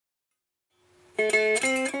Number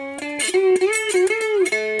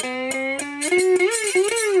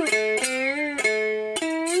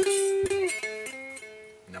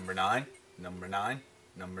 9, number 9,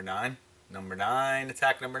 number 9, number 9,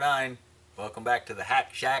 attack number 9. Welcome back to the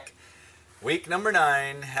Hack Shack. Week number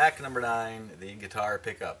 9, hack number 9, the guitar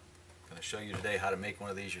pickup. I'm going to show you today how to make one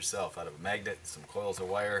of these yourself out of a magnet, some coils of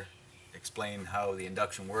wire, explain how the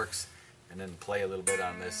induction works, and then play a little bit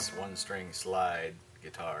on this one-string slide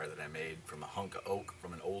guitar that I made from a hunk of oak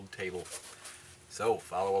from an old table. So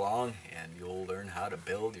follow along and you'll learn how to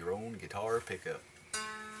build your own guitar pickup.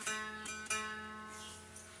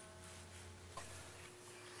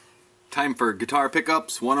 Time for Guitar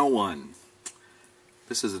Pickups 101.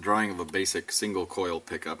 This is a drawing of a basic single coil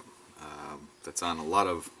pickup that's on a lot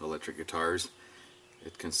of electric guitars.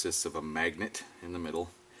 It consists of a magnet in the middle,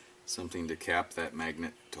 something to cap that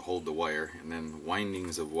magnet to hold the wire, and then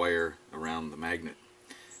windings of wire around the magnet.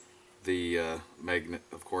 The magnet,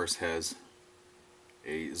 of course, has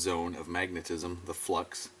a zone of magnetism, the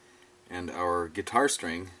flux, and our guitar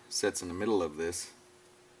string sits in the middle of this,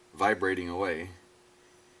 vibrating away,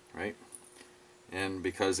 right? And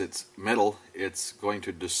because it's metal, it's going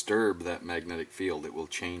to disturb that magnetic field. It will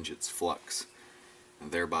change its flux,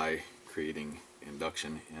 and thereby creating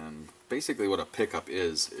induction. And basically what a pickup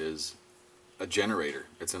is a generator.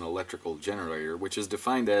 It's an electrical generator, which is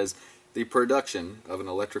defined as the production of an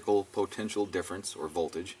electrical potential difference, or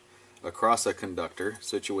voltage, across a conductor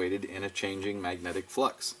situated in a changing magnetic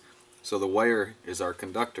flux. So the wire is our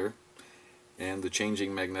conductor, and the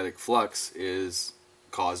changing magnetic flux is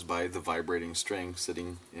caused by the vibrating string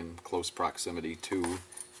sitting in close proximity to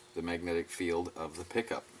the magnetic field of the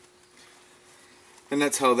pickup. And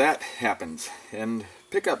that's how that happens. And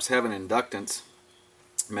pickups have an inductance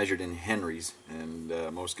measured in henries, and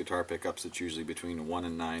most guitar pickups it's usually between 1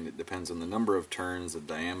 and 9. It depends on the number of turns, the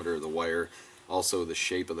diameter of the wire, also the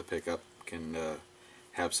shape of the pickup can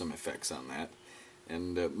have some effects on that.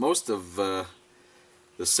 And most of the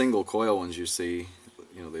single coil ones you see,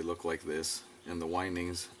 they look like this, and the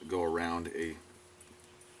windings go around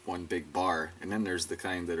one big bar. And then there's the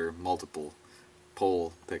kind that are multiple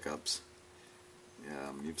pole pickups.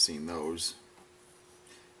 You've seen those,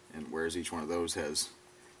 and whereas each one of those has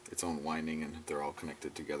its own winding and they're all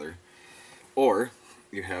connected together. Or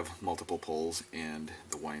you have multiple poles and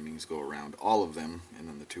the windings go around all of them, and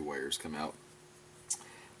then the two wires come out.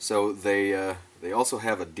 So they also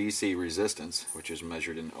have a DC resistance, which is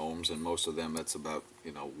measured in ohms, and most of them that's about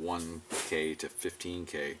 1K to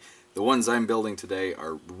 15K. The ones I'm building today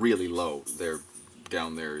are really low. They're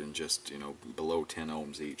down there in just below 10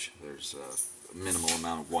 ohms each. There's a minimal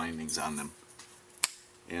amount of windings on them,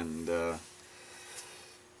 and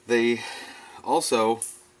they also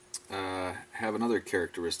have another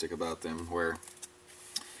characteristic about them where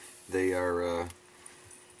they have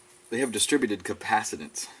distributed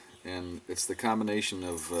capacitance, and it's the combination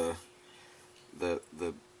of the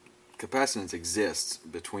capacitance exists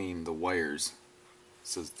between the wires,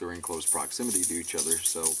 so they're in close proximity to each other.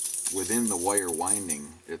 So within the wire winding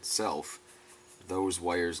itself, those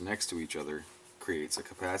wires next to each other creates a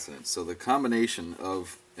capacitance. So the combination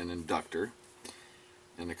of an inductor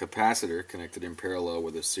and a capacitor connected in parallel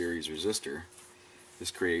with a series resistor, this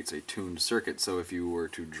creates a tuned circuit. So if you were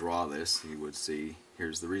to draw this, you would see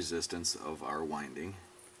here's the resistance of our winding.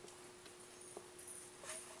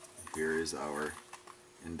 Here is our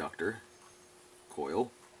inductor coil.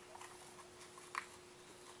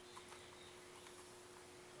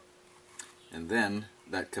 And then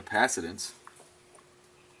that capacitance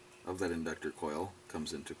of that inductor coil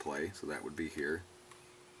comes into play, so that would be here.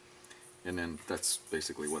 And then that's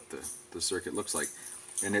basically what the circuit looks like.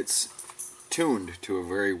 And it's tuned to a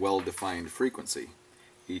very well-defined frequency.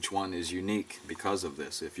 Each one is unique because of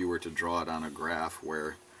this. If you were to draw it on a graph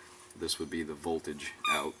where this would be the voltage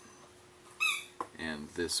out and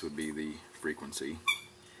this would be the frequency,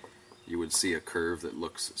 you would see a curve that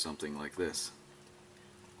looks something like this.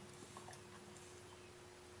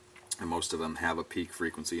 And most of them have a peak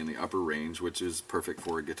frequency in the upper range, which is perfect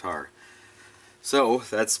for a guitar. So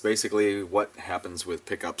that's basically what happens with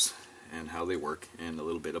pickups and how they work, and a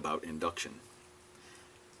little bit about induction.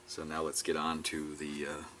 So now let's get on to the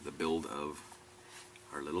build of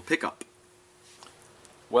our little pickup.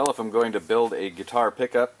 Well, if I'm going to build a guitar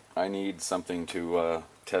pickup, I need something to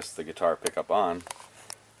test the guitar pickup on.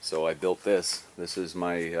 So I built this. This is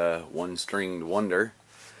my one-stringed wonder.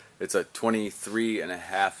 It's a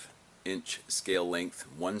 23.5-inch scale length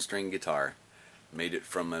one-string guitar. Made it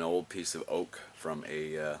from an old piece of oak from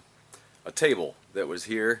a table that was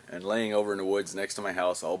here and laying over in the woods next to my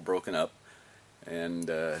house, all broken up.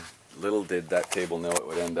 And little did that table know it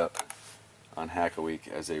would end up on Hack-A-Week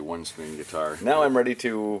as a one-string guitar. Now I'm ready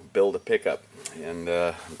to build a pickup, and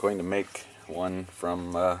I'm going to make one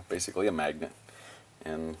from basically a magnet.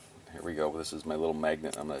 And here we go. This is my little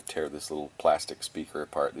magnet. I'm going to tear this little plastic speaker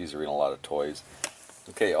apart. These are in a lot of toys.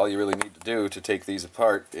 Okay, all you really need to do to take these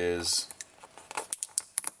apart is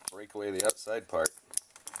break away the outside part.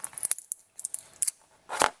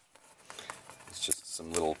 It's just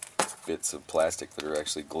some little bits of plastic that are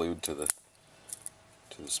actually glued to the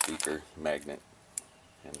speaker magnet,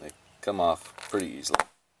 and they come off pretty easily.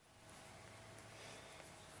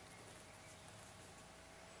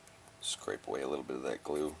 Scrape away a little bit of that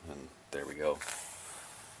glue, and there we go.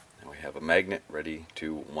 Now we have a magnet ready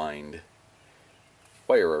to wind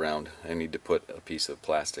wire around. I need to put a piece of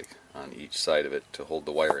plastic on each side of it to hold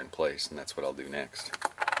the wire in place, and that's what I'll do next.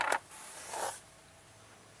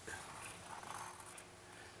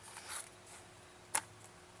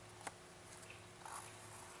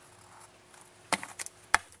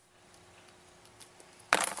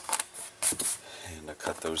 And I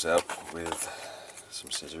cut those out with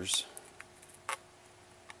some scissors.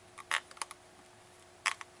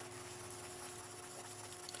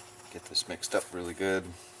 Get this mixed up really good.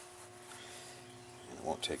 And it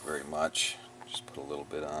won't take very much. Just put a little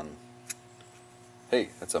bit on. Hey,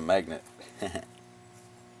 that's a magnet. And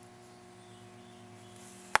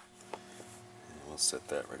we'll set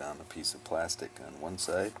that right on a piece of plastic on one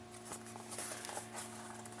side.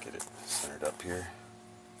 Get it centered up here.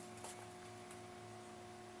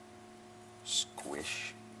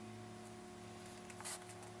 Squish.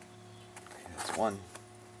 Okay, that's one.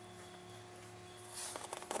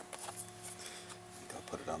 I'll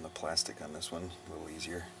put it on the plastic on this one, a little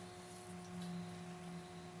easier.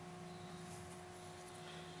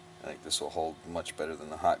 I think this will hold much better than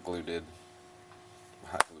the hot glue did. The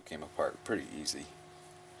hot glue came apart pretty easy.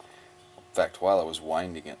 In fact, while I was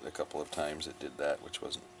winding it a couple of times, it did that, which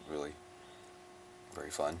wasn't really very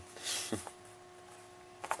fun.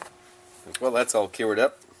 Well, that's all cured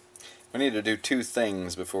up. We need to do two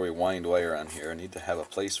things before we wind wire on here. I need to have a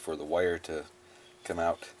place for the wire to come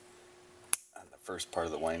out on the first part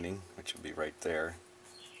of the winding, which would be right there.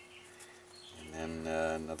 And then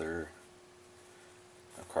another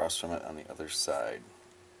across from it on the other side.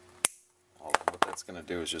 What that's going to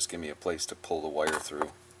do is just give me a place to pull the wire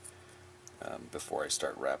through before I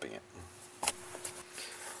start wrapping it.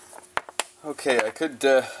 Okay, I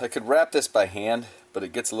could wrap this by hand, but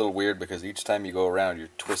it gets a little weird because each time you go around you're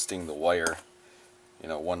twisting the wire, you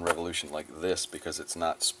know, one revolution like this because it's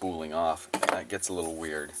not spooling off, and that gets a little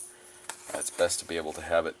weird. It's best to be able to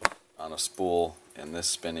have it on a spool and this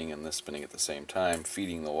spinning at the same time,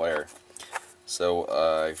 feeding the wire. So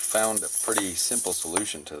I found a pretty simple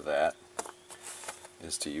solution to that,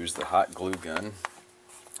 is to use the hot glue gun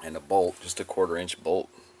and a bolt, just a 1/4 inch bolt.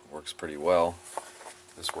 Works pretty well.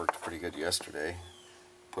 This worked pretty good yesterday.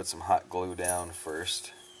 Put some hot glue down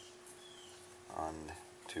first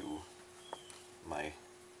onto my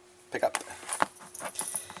pickup.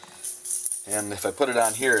 And if I put it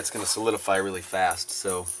on here, it's going to solidify really fast,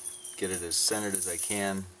 so get it as centered as I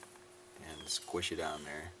can and squish it on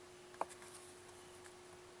there.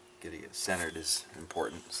 Getting it centered is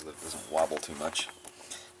important so that it doesn't wobble too much.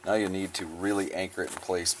 Now you need to really anchor it in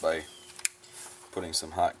place by putting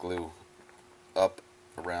some hot glue up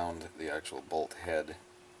around the actual bolt head,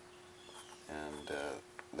 and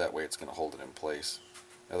that way it's going to hold it in place.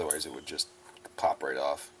 Otherwise it would just pop right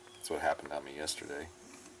off. That's what happened on me yesterday.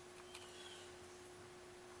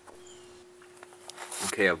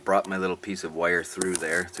 Okay, I've brought my little piece of wire through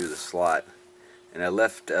there, through the slot, and I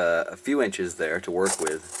left a few inches there to work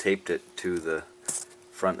with, taped it to the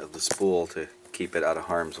front of the spool to keep it out of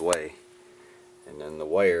harm's way, and then the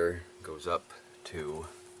wire goes up to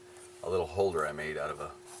a little holder I made out of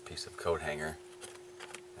a piece of coat hanger,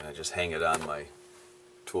 and I just hang it on my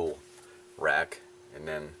tool rack, and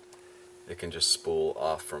then it can just spool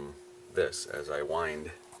off from this as I wind.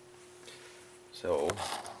 So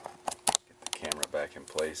get the camera back in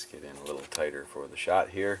place, get in a little tighter for the shot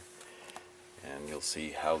here, and you'll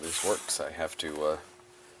see how this works. I have to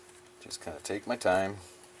just kind of take my time.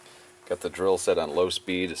 Got the drill set on low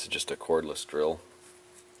speed. This is just a cordless drill.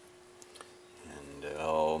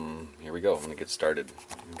 Here we go. I'm going to get started.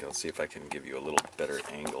 I'll see if I can give you a little better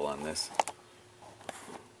angle on this.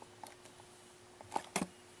 There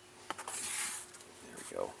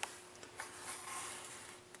we go.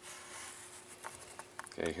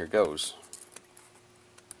 Okay, here goes.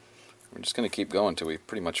 We're just going to keep going until we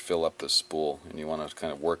pretty much fill up the spool, and you want to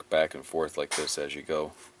kind of work back and forth like this as you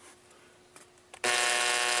go.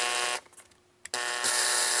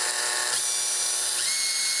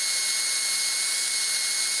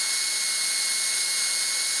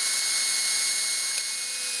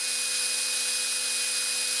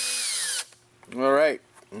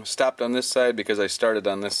 Stopped on this side because I started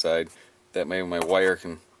on this side. That way my wire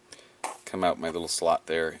can come out my little slot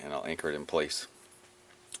there and I'll anchor it in place.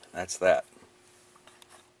 That's that.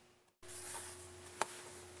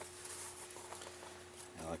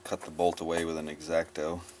 I'll cut the bolt away with an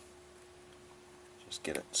X-Acto. Just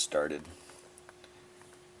get it started.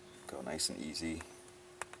 Go nice and easy.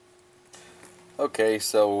 Okay,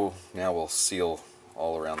 so now we'll seal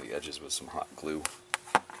all around the edges with some hot glue.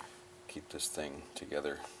 Keep this thing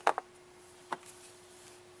together.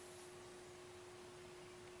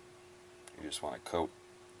 You just want to coat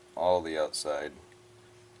all the outside.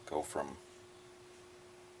 Go from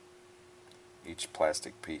each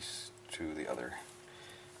plastic piece to the other.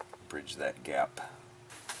 Bridge that gap.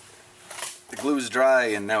 The glue is dry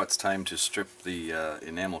and now it's time to strip the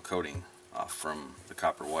enamel coating off from the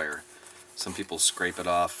copper wire. Some people scrape it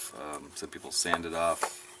off, some people sand it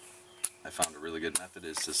off. I found a really good method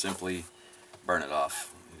is to simply burn it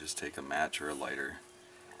off. You just take a match or a lighter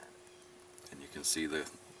and you can see the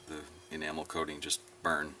enamel coating just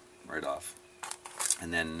burn right off.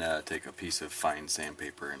 And then take a piece of fine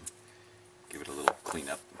sandpaper and give it a little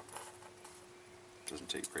cleanup. Doesn't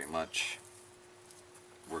take very much.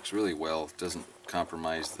 Works really well. Doesn't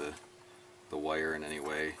compromise the wire in any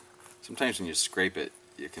way. Sometimes when you scrape it,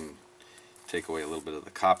 you can take away a little bit of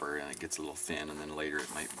the copper and it gets a little thin, and then later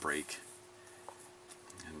it might break.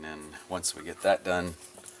 And then once we get that done,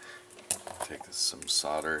 take some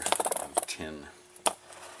solder and tin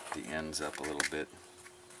the ends up a little bit.